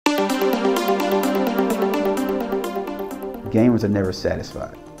Gamers are never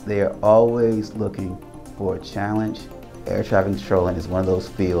satisfied. They are always looking for a challenge. Air traffic controlling is one of those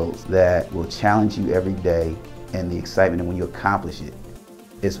fields that will challenge you every day, and the excitement and when you accomplish it,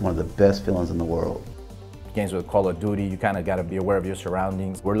 it's one of the best feelings in the world. Games with Call of Duty, you kind of got to be aware of your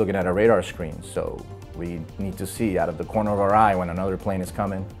surroundings. We're looking at a radar screen, so we need to see out of the corner of our eye when another plane is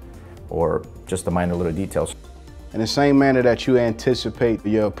coming, or just the minor little details. In the same manner that you anticipate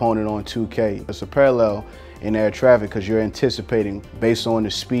your opponent on 2K, it's a parallel in air traffic because you're anticipating based on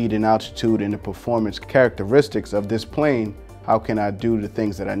the speed and altitude and the performance characteristics of this plane, how can I do the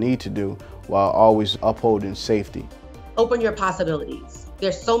things that I need to do while always upholding safety. Open your possibilities.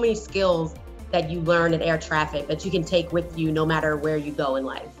 There's so many skills that you learn in air traffic that you can take with you no matter where you go in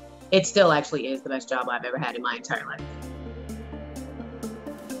life. It still actually is the best job I've ever had in my entire life.